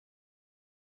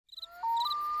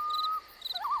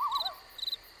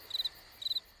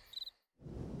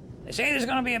They say there's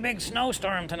gonna be a big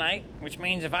snowstorm tonight, which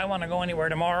means if I want to go anywhere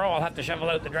tomorrow, I'll have to shovel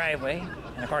out the driveway.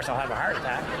 And of course, I'll have a heart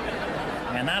attack.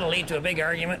 And that'll lead to a big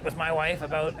argument with my wife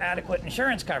about adequate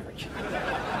insurance coverage.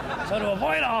 So to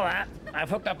avoid all that, I've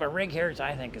hooked up a rig here, which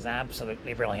I think is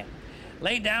absolutely brilliant.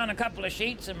 Laid down a couple of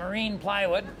sheets of marine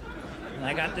plywood, and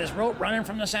I got this rope running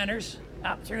from the centers,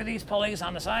 up through these pulleys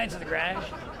on the sides of the garage,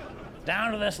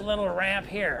 down to this little ramp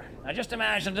here. Now just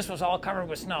imagine this was all covered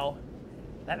with snow.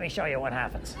 Let me show you what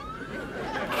happens.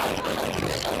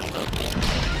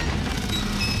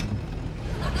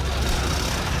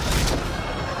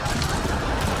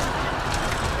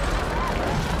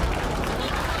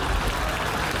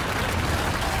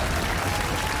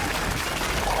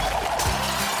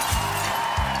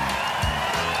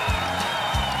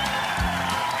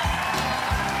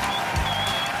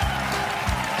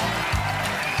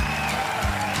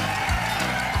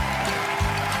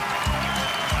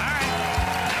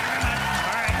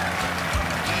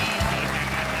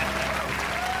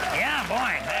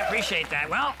 Appreciate that.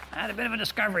 Well, I had a bit of a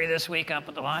discovery this week up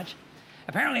at the lodge.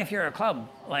 Apparently, if you're a club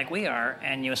like we are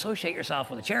and you associate yourself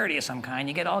with a charity of some kind,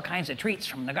 you get all kinds of treats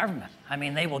from the government. I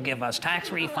mean, they will give us tax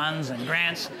refunds and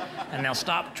grants, and they'll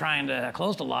stop trying to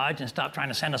close the lodge and stop trying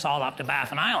to send us all up to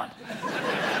Baffin Island.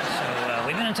 So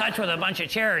we've been in touch with a bunch of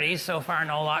charities. So far,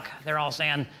 no luck. They're all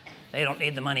saying they don't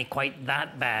need the money quite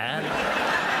that bad.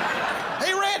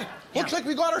 Hey, Red! Looks like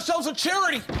we got ourselves a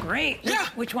charity. Great. Yeah.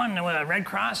 Which one? Red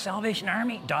Cross, Salvation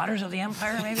Army, Daughters of the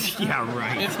Empire, maybe? Yeah,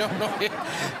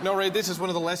 right. No, Ray, this is one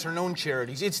of the lesser-known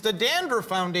charities. It's the Dandruff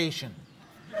Foundation.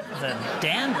 The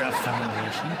Dandruff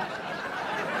Foundation?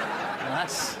 Well,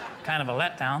 that's kind of a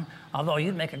letdown, although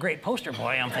you'd make a great poster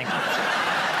boy, I'm thinking.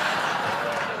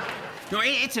 No,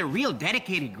 it's a real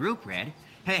dedicated group, Red.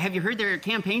 Have you heard their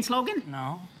campaign slogan?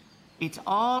 No. It's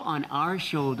all on our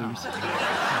shoulders.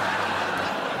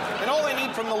 And all they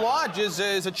need from the lodge is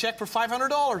a check for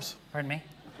 $500. Pardon me?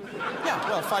 Yeah,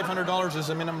 well, $500 is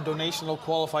a minimum donation that'll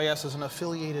qualify us as an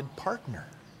affiliated partner.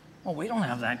 Well, we don't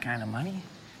have that kind of money.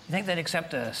 You think they'd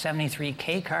accept a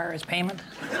 73K car as payment?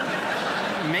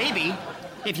 Maybe,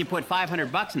 if you put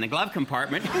 $500 in the glove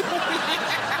compartment.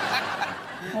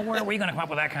 Well, where are we gonna come up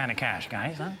with that kind of cash,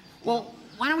 guys, huh? Well,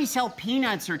 why don't we sell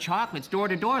peanuts or chocolates door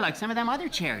to door like some of them other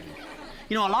charities?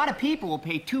 You know, a lot of people will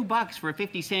pay $2 for a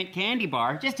 50-cent candy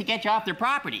bar just to get you off their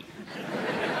property.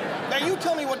 Now, you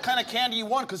tell me what kind of candy you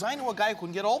want, because I know a guy who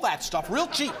can get all that stuff real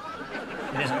cheap.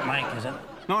 It isn't Mike, is it?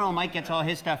 No, Mike gets all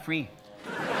his stuff free.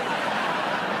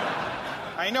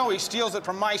 I know, he steals it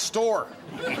from my store.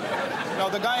 Now,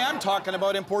 the guy I'm talking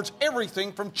about imports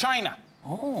everything from China.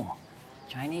 Oh,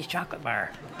 Chinese chocolate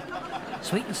bar.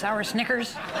 Sweet and sour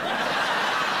Snickers.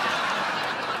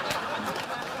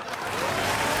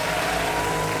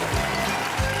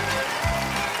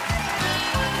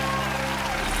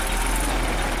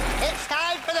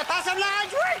 Possum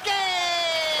Lodge working!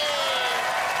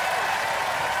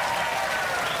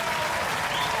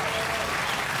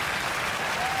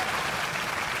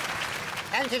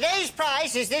 And today's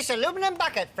prize is this aluminum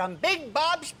bucket from Big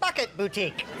Bob's Bucket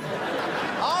Boutique.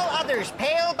 All others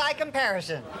pale by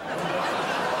comparison.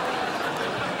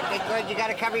 Hey, Gord, you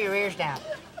gotta cover your ears now.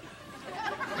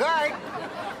 Gord!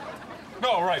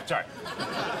 Oh, right, sorry.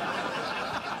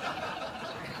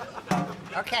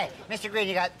 Okay, Mr. Green,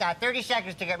 you got 30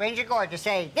 seconds to get Ranger Gord to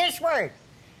say this word.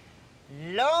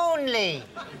 Lonely.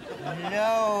 Lonely.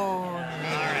 All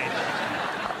right.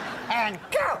 And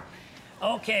go!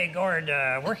 Okay, Gord,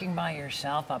 working by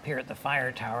yourself up here at the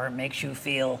fire tower makes you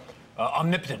feel...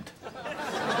 omnipotent.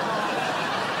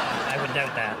 I would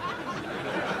doubt that.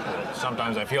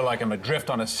 Sometimes I feel like I'm adrift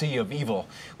on a sea of evil,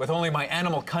 with only my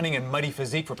animal cunning and muddy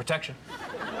physique for protection.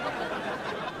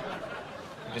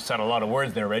 You just said a lot of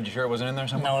words there, Red. You sure it wasn't in there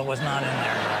somewhere? No, it was not in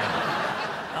there.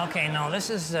 Okay, no, this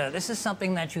is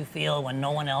something that you feel when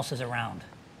no one else is around.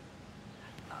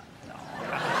 No.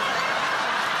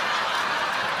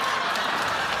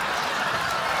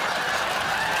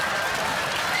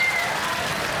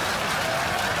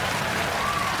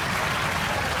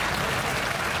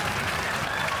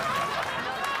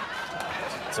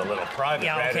 It's a little private,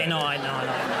 Yeah, Red. okay, no.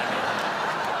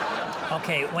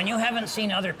 Okay, when you haven't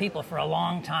seen other people for a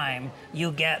long time,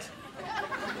 you get...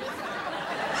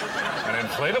 An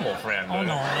inflatable friend. Oh,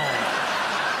 no.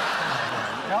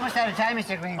 You're almost out of time,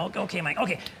 Mr. Green. Okay, Mike.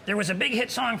 Okay, there was a big hit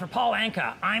song for Paul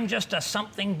Anka, I'm Just a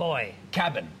Something Boy.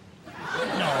 Cabin.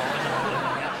 No.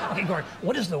 Okay, Gord,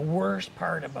 what is the worst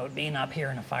part about being up here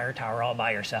in a fire tower all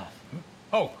by yourself?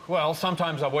 Oh, well,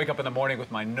 sometimes I wake up in the morning with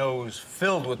my nose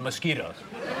filled with mosquitoes.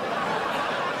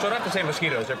 So I'd have to say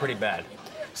mosquitoes, they're pretty bad.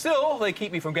 Still, they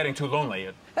keep me from getting too lonely.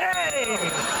 Hey!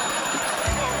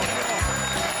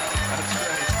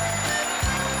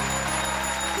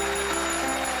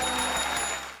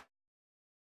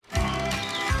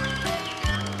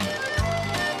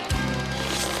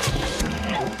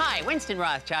 Winston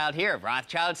Rothschild here of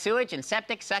Rothschild Sewage and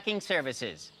Septic Sucking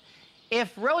Services.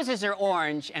 If roses are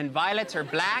orange and violets are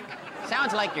black,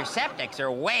 sounds like your septics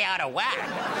are way out of whack.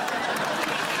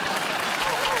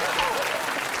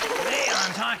 Today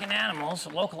on Talking Animals,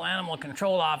 local animal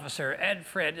control officer Ed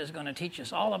Fred is going to teach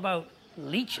us all about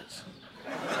leeches.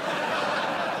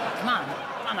 Come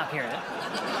on up here, Ed.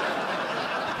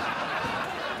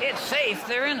 It's safe,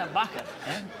 they're in a bucket,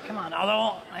 Ed. Come on,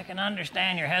 although I can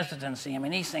understand your hesitancy. I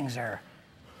mean, these things are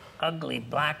ugly,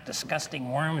 black,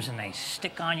 disgusting worms, and they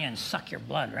stick on you and suck your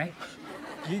blood, right?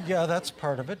 Yeah, that's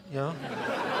part of it, yeah.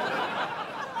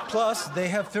 Plus, they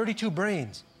have 32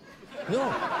 brains. No,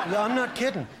 I'm not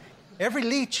kidding. Every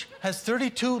leech has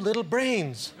 32 little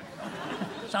brains.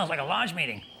 Sounds like a lodge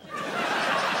meeting.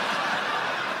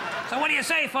 So what do you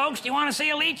say, folks? Do you want to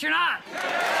see a leech or not?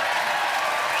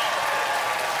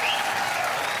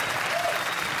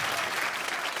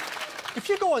 If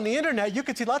you go on the internet, you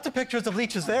can see lots of pictures of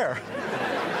leeches there.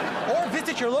 Or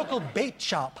visit your local bait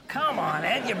shop. Come on,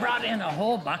 Ed, you brought in a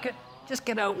whole bucket. Just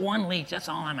get out one leech, that's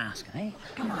all I'm asking, eh?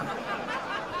 Come on.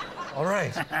 All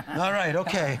right,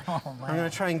 okay. I'm gonna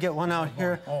try and get one out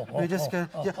here. We just get.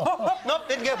 Yeah. Nope,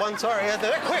 didn't get one. Sorry,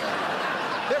 they're quick.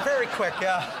 They're very quick.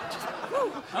 Yeah.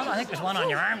 Oh, I think there's one on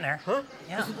your arm there. Huh?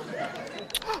 Yeah. Yeah.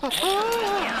 Oh boy.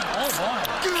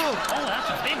 Oh, that's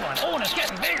a big one. Oh, and it's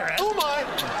getting bigger. Ed. Oh my!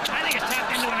 I think it's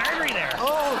tapped into an artery there.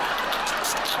 Oh.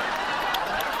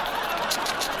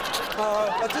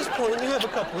 At this point, you have a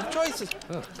couple of choices.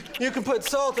 You can put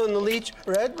salt on the leech.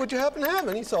 Red, would you happen to have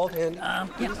any salt handy? Yeah,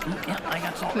 I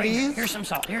got salt. Right Please? here. Here's some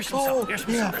salt. Here's some salt. Here's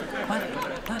some salt. What?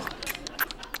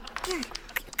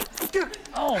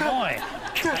 Oh, boy.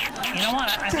 You know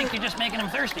what? I think you're just making them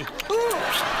thirsty.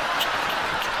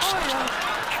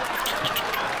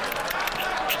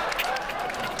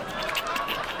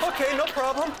 Okay, no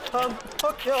problem.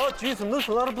 Okay, oh, geez, I'm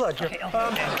losing a lot of blood here. Okay.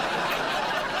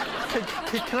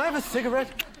 Can I have a cigarette?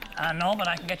 No, but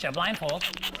I can get you a blindfold.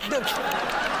 No.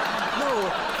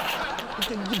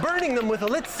 Burning them with a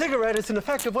lit cigarette is an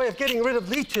effective way of getting rid of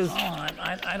leeches. Oh,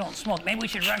 I don't smoke. Maybe we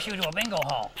should rush you to a bingo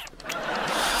hall.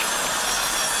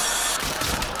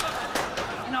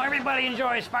 You know, everybody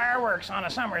enjoys fireworks on a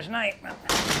summer's night.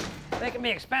 They can be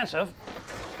expensive,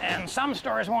 and some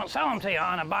stores won't sell them to you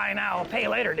on a buy now, pay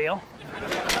later deal.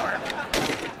 Or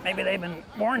maybe they've been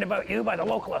warned about you by the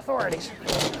local authorities.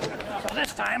 So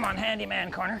this time on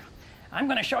Handyman Corner, I'm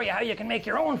going to show you how you can make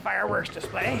your own fireworks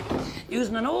display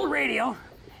using an old radio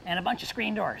and a bunch of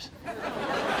screen doors.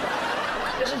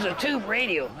 This is a tube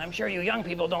radio. I'm sure you young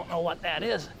people don't know what that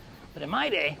is. But in my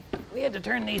day, we had to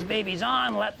turn these babies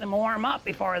on, let them warm up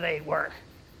before they'd work.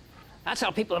 That's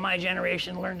how people of my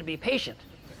generation learn to be patient.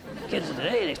 Kids of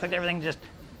today, they expect everything to just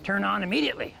turn on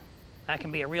immediately. That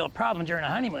can be a real problem during a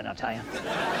honeymoon, I'll tell you.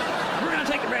 We're going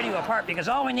to take the radio apart because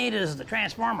all we need is the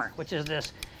transformer, which is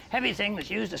this heavy thing that's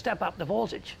used to step up the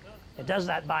voltage. It does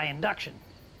that by induction.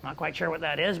 Not quite sure what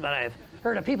that is, but I've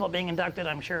heard of people being inducted.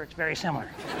 I'm sure it's very similar.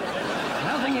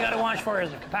 Another thing you got to watch for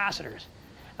is the capacitors.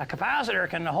 A capacitor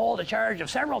can hold a charge of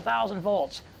several thousand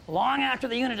volts long after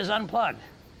the unit is unplugged.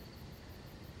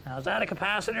 Now, is that a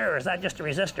capacitor or is that just a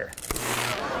resistor?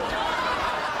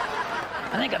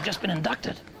 I think I've just been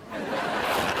inducted.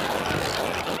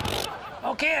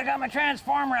 Okay, I got my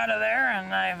transformer out of there,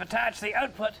 and I've attached the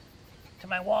output to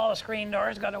my wall of screen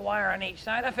doors. Got a wire on each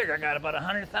side. I figure I got about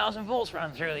 100,000 volts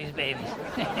running through these babies.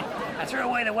 I threw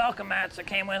away the welcome mats that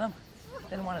came with them.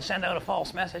 Didn't want to send out a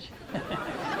false message.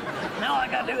 Now all I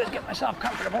got to do is get myself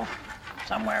comfortable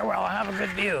somewhere where I'll have a good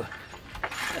view.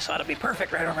 This ought to be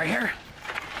perfect right over here.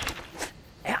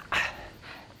 Yeah.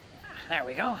 There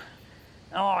we go.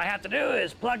 Now all I have to do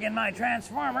is plug in my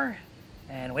transformer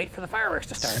and wait for the fireworks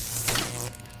to start.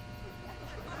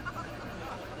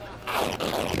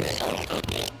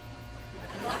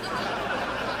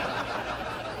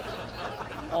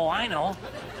 Oh, I know.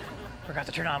 Forgot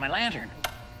to turn on my lantern.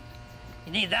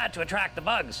 You need that to attract the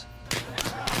bugs.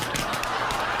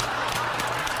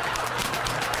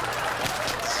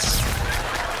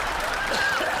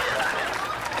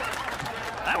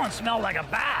 That one smelled like a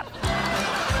bat.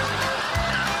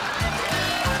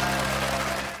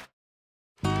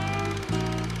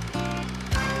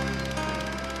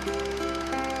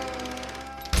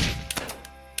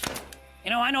 You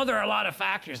know, I know there are a lot of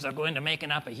factors that go into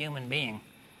making up a human being,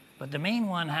 but the main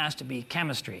one has to be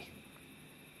chemistry.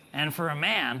 And for a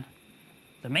man,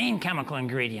 the main chemical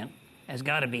ingredient has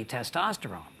got to be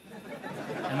testosterone.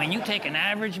 And when you take an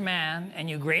average man and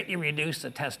you greatly reduce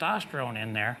the testosterone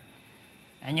in there,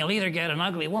 and you'll either get an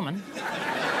ugly woman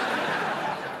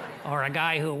or a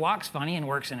guy who walks funny and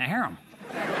works in a harem.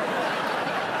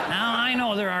 Now, I I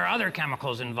know there are other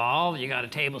chemicals involved. You got a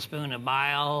tablespoon of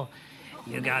bile,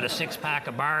 you got a 6-pack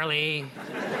of barley, you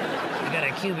got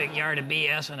a cubic yard of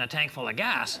BS and a tank full of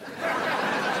gas.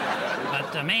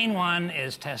 But the main one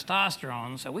is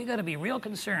testosterone, so we got to be real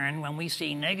concerned when we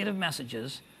see negative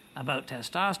messages about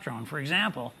testosterone. For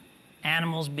example,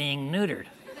 animals being neutered.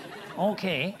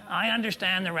 Okay, I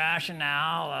understand the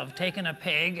rationale of taking a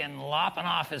pig and lopping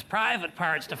off his private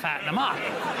parts to fatten him up.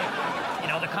 You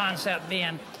know, the concept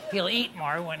being he'll eat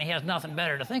more when he has nothing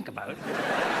better to think about.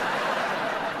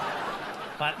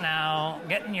 But now,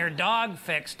 getting your dog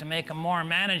fixed to make him more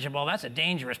manageable, that's a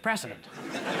dangerous precedent.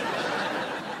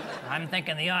 I'm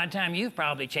thinking the odd time you've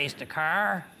probably chased a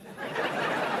car,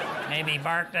 maybe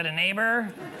barked at a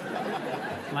neighbor,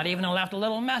 might even have left a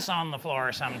little mess on the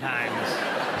floor sometimes.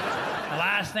 The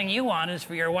last thing you want is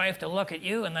for your wife to look at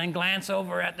you and then glance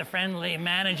over at the friendly,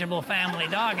 manageable family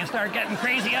dog and start getting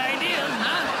crazy ideas,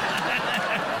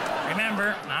 huh?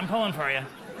 Remember, I'm pulling for you.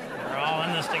 We're all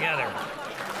in this together.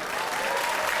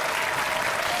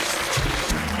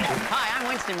 Hi, I'm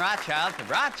Winston Rothschild from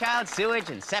Rothschild Sewage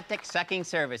and Septic Sucking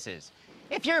Services.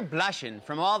 If you're blushing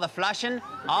from all the flushing,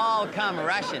 I'll come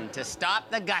rushing to stop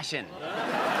the gushing.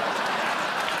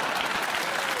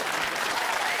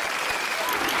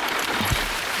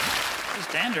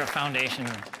 Dandruff Foundation,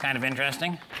 kind of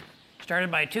interesting. Started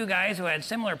by 2 guys who had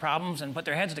similar problems and put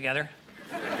their heads together.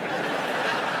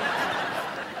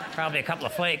 Probably a couple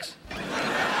of flakes.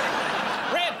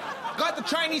 Red, got the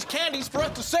Chinese candies for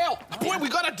us to sell. Boy, we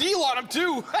got a deal on them,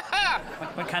 too.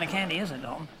 What kind of candy is it,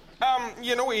 Dalton?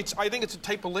 You know, I think it's a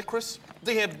type of licorice.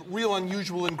 They have real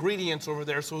unusual ingredients over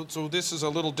there, so this is a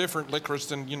little different licorice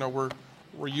than, you know,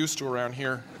 we're used to around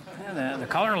here. Yeah, the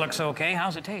color looks okay.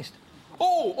 How's it taste?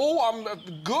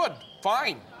 Good,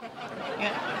 fine.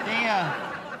 Yeah,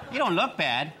 they don't look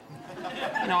bad.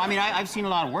 You know, I mean, I've seen a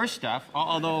lot of worse stuff,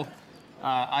 although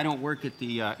I don't work at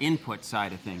the input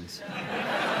side of things.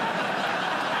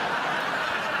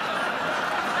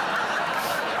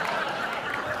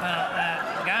 Well,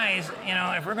 guys, you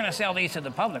know, if we're going to sell these to the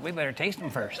public, we better taste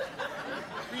them first.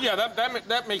 Yeah,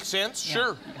 that makes sense, yeah.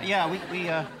 Sure. Yeah,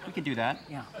 we could do that.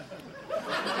 Yeah.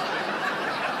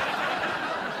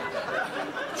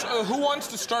 Who wants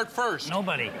to start first?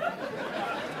 Nobody.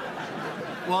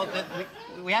 Well,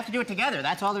 we have to do it together.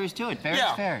 That's all there is to it. Fair is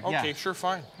fair. Okay, yeah. Sure,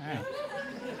 fine. All right.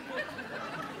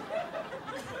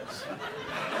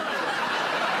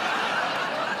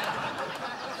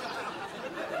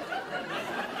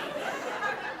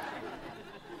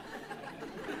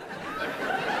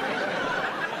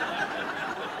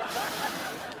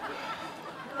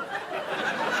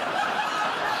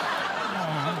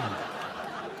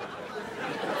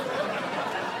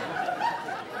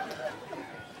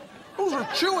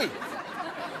 Chewy.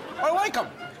 I like them.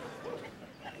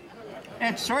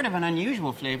 It's sort of an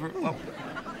unusual flavor. Well,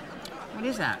 what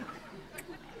is that?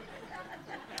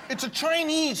 It's a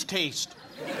Chinese taste.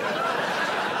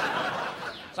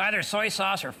 It's either soy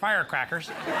sauce or firecrackers.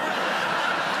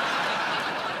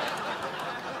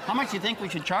 How much do you think we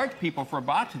should charge people for a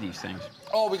box of these things?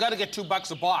 Oh, we got to get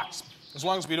 $2 a box, as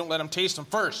long as we don't let them taste them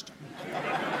first.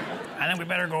 I think we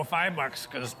better go $5,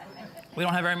 because we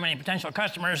don't have very many potential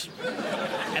customers,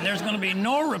 and there's going to be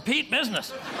no repeat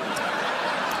business.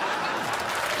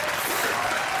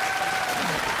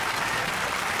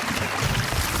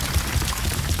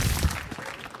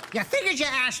 You figured you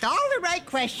asked all the right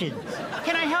questions.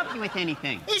 Can I help you with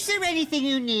anything? Is there anything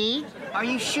you need? Are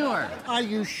you sure? Are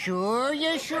you sure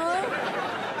you're sure?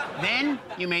 Then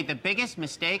you made the biggest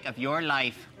mistake of your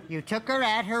life. You took her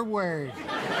at her word.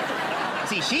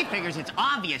 See, she figures it's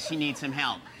obvious she needs some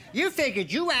help. You figured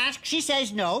you ask, she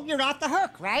says no, you're off the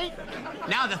hook, right?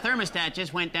 Now the thermostat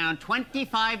just went down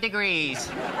 25 degrees.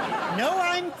 No,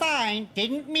 I'm fine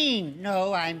didn't mean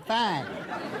no, I'm fine.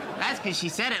 That's because she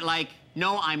said it like,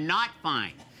 no, I'm not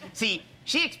fine. See,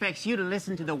 she expects you to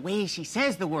listen to the way she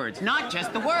says the words, not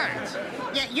just the words.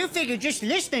 Yeah, you figured just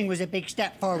listening was a big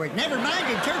step forward, never mind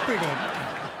interpreting.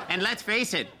 And let's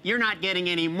face it, you're not getting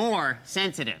any more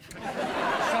sensitive.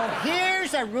 So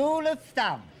here's a rule of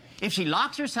thumb. If she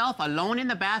locks herself alone in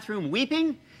the bathroom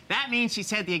weeping, that means she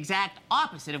said the exact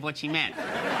opposite of what she meant.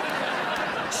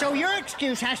 So your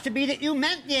excuse has to be that you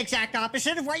meant the exact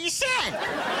opposite of what you said.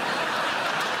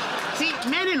 See,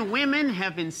 men and women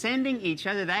have been sending each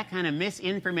other that kind of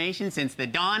misinformation since the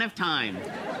dawn of time.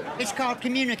 It's called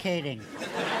communicating.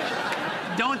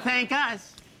 Don't thank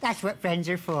us. That's what friends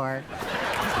are for.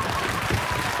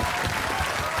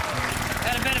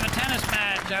 Had a bit of a tennis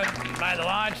match Lodge out by the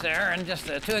lodge there, and just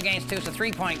a 2 against 2, it's a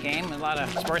 3-point game. A lot of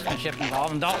sportsmanship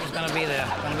involved, and Dalton's going to be the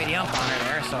ump on her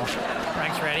there. So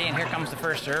Frank's ready, and here comes the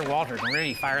first serve. Walter can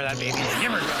really fire that baby,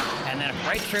 and then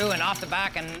right through and off the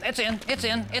back, and it's in. That's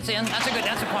a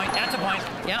point. Yeah, it's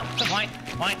a point.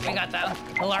 We got that.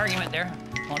 Little argument there.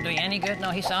 Won't do you any good.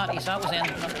 No, he saw it. He saw it was in.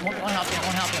 Won't help you,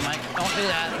 Mike. Don't do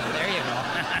that. There you go.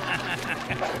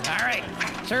 All right,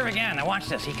 serve again. Now watch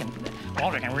this.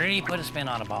 Walter can really put a spin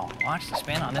on a ball. Watch the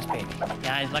spin on this baby.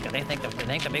 Yeah, look, they think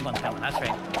the big one's coming. That's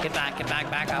right. Get back,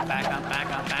 back up.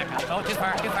 Oh, too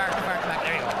far back.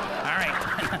 There you go. All right.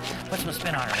 Put some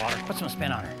spin on her, Walter. Put some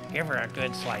spin on her. Give her a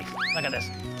good slice. Look at this.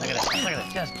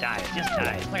 Just dive.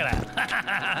 Look at that.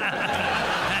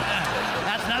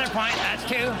 That's another point. That's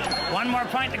 2. One more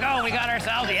point to go. We got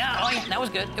ourselves. Yeah. Oh, yeah. That was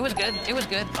good. It was good.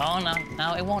 Oh,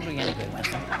 no, it won't do you any good,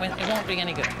 Winston. It won't do you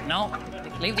any good. No,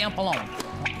 leave the ump alone.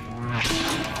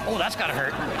 Oh, that's gotta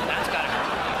hurt.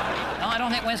 No, I don't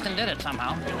think Winston did it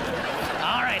somehow.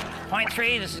 All right, point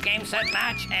 3. This is game, set,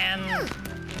 match, and a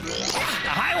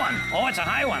high one. Oh, it's a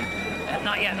high one.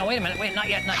 Not yet. No, wait a minute. Wait, not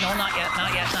yet. Not yet.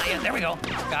 There we go.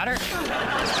 Got her.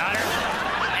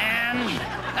 And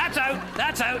that's out.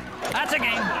 That's a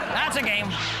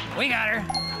game. We got her.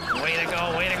 Way to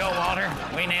go, Walter.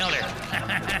 We nailed her.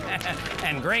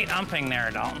 And great umping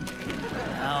there, Dalton.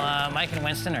 Well, Mike and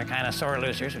Winston are kind of sore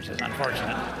losers, which is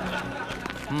unfortunate.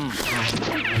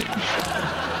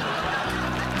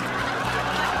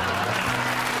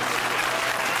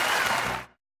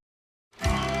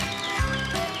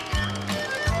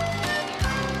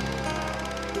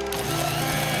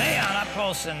 Today on Up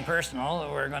Close and Personal,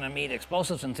 we're going to meet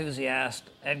explosives enthusiast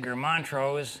Edgar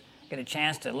Montrose. Get a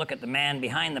chance to look at the man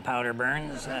behind the powder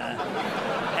burns.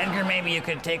 Edgar, maybe you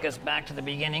could take us back to the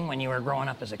beginning when you were growing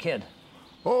up as a kid.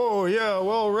 Oh, yeah,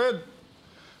 well, Red,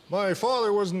 my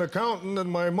father was an accountant and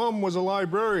my mom was a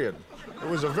librarian. It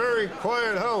was a very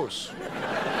quiet house.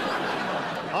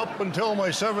 Up until my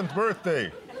 7th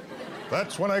birthday.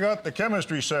 That's when I got the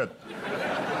chemistry set.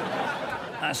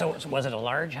 So was it a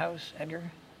large house, Edgar?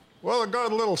 Well, it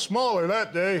got a little smaller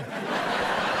that day.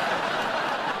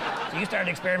 So you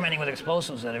started experimenting with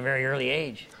explosives at a very early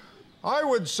age. I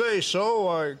would say so.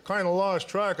 I kind of lost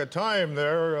track of time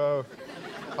there.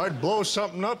 I'd blow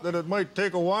something up that it might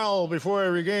take a while before I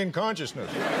regained consciousness.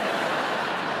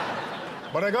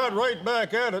 But I got right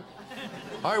back at it.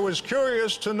 I was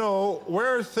curious to know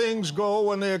where things go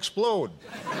when they explode.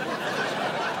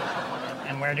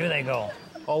 And where do they go?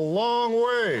 A long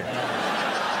way.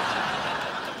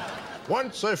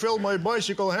 Once I filled my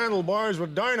bicycle handlebars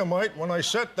with dynamite. When I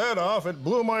set that off, it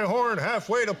blew my horn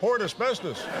halfway to Port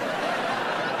Asbestos.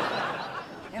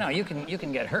 You know, you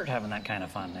can get hurt having that kind of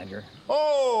fun, Edgar.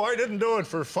 Oh, I didn't do it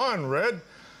for fun, Red.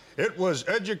 It was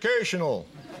educational.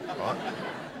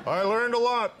 I learned a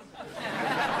lot.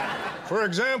 For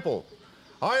example,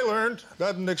 I learned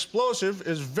that an explosive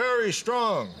is very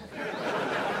strong.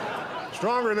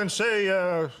 Stronger than, say,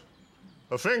 a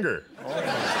finger.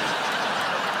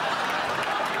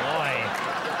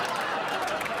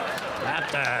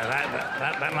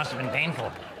 That must have been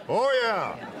painful. Oh,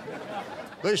 yeah.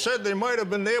 They said they might have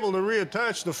been able to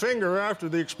reattach the finger after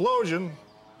the explosion,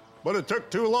 but it took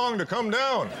too long to come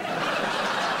down.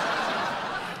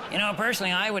 You know,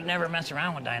 personally, I would never mess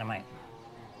around with dynamite.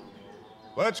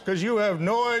 That's because you have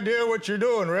no idea what you're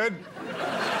doing, Red.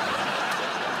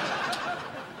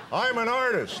 I'm an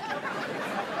artist.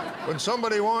 When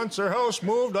somebody wants their house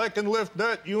moved, I can lift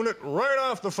that unit right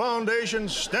off the foundation,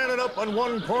 stand it up on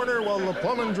one corner while the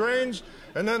plumbing drains,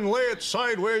 and then lay it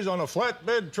sideways on a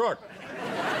flatbed truck.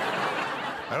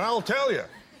 And I'll tell you,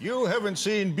 you haven't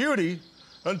seen beauty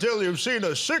until you've seen a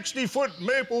 60-foot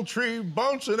maple tree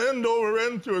bouncing end over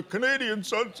end through a Canadian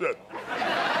sunset. All right,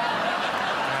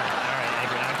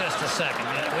 Edgar, now just a second.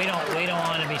 We don't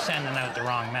want to be sending out the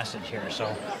wrong message here,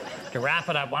 so to wrap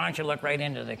it up, why don't you look right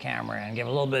into the camera and give a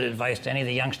little bit of advice to any of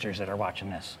the youngsters that are watching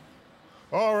this?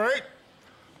 All right.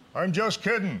 I'm just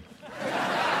kidding. No,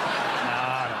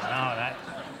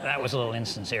 that was a little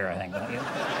insincere, I think, don't you?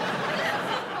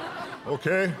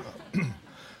 Okay.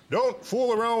 Don't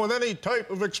fool around with any type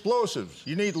of explosives.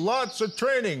 You need lots of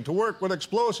training to work with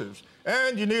explosives.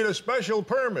 And you need a special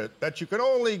permit that you can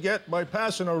only get by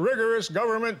passing a rigorous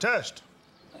government test.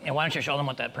 And why don't you show them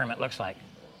what that permit looks like?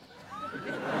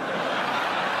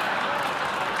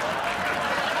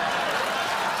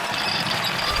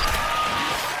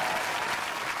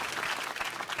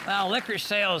 Well, liquor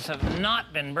sales have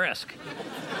not been brisk.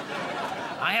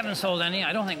 I haven't sold any.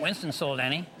 I don't think Winston sold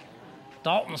any.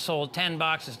 Dalton sold 10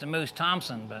 boxes to Moose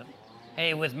Thompson, but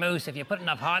hey, with Moose, if you put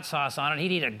enough hot sauce on it,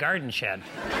 he'd eat a garden shed.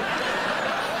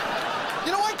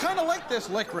 You know, I kind of like this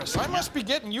licorice. I must be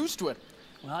getting used to it.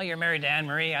 Well, you're married to Anne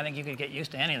Marie. I think you could get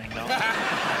used to anything, though.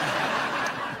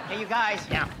 Hey, you guys.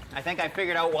 Yeah. I think I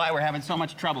figured out why we're having so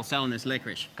much trouble selling this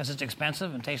licorice. Because it's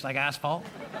expensive and tastes like asphalt?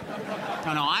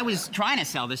 No, I was trying to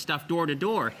sell this stuff door to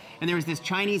door, and there was this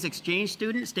Chinese exchange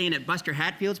student staying at Buster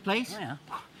Hatfield's place. Oh, yeah.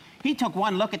 He took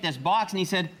one look at this box and he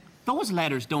said, "Those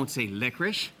letters don't say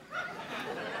licorice.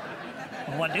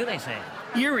 Well, what do they say?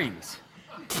 Earrings."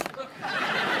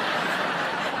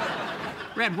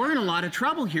 Red, we're in a lot of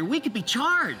trouble here. We could be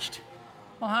charged.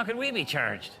 Well, how could we be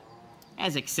charged?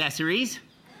 As accessories.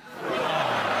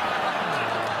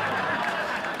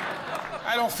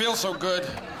 I don't feel so good.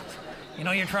 You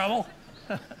know your trouble?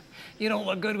 You don't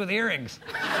look good with earrings.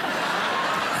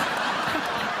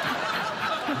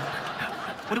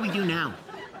 What do we do now?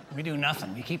 We do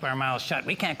nothing. We keep our mouths shut.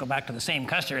 We can't go back to the same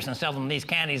customers and sell them these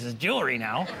candies as jewelry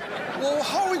now. Well,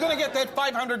 how are we going to get that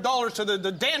 $500 to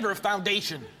the Dandruff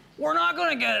Foundation? We're not going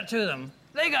to get it to them.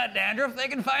 They got dandruff. They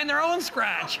can find their own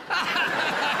scratch.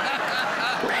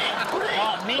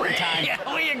 Oh, meeting time. Yeah,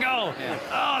 there you go. Yeah.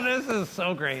 Oh, this is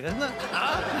so great, isn't it?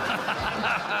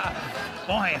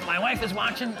 Boy, if my wife is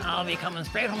watching, I'll be coming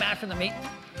straight home after the meeting,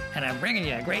 and I'm bringing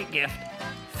you a great gift.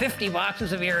 50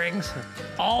 boxes of earrings,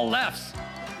 all lefts.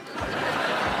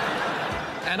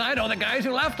 And I know the guys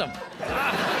who left them.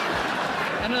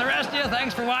 And to the rest of you,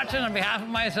 thanks for watching. On behalf of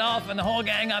myself and the whole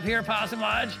gang up here at Possum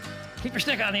Lodge, keep your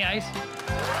stick on the ice.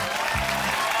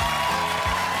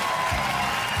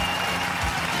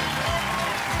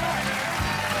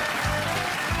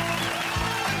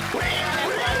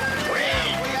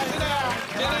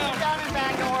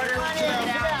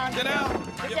 Get out.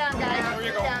 Sit down, guys. There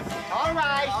you go. All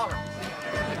right.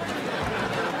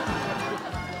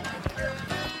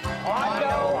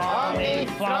 Quando, Omni,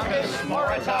 Flunkus,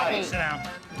 Moritati. Sit down.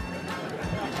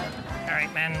 All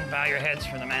right, men, bow your heads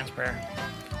for the man's prayer.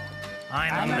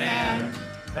 I'm I'm a man,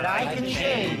 but I can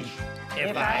change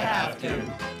if I have to,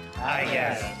 I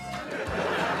guess.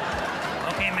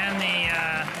 Okay, men, the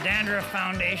Dandruff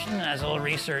Foundation has a little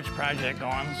research project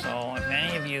going, so if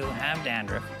any of you have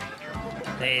dandruff,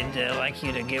 they'd like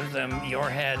you to give them your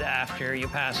head after you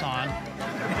pass on,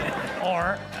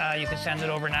 or you could send it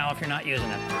over now if you're not using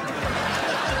it.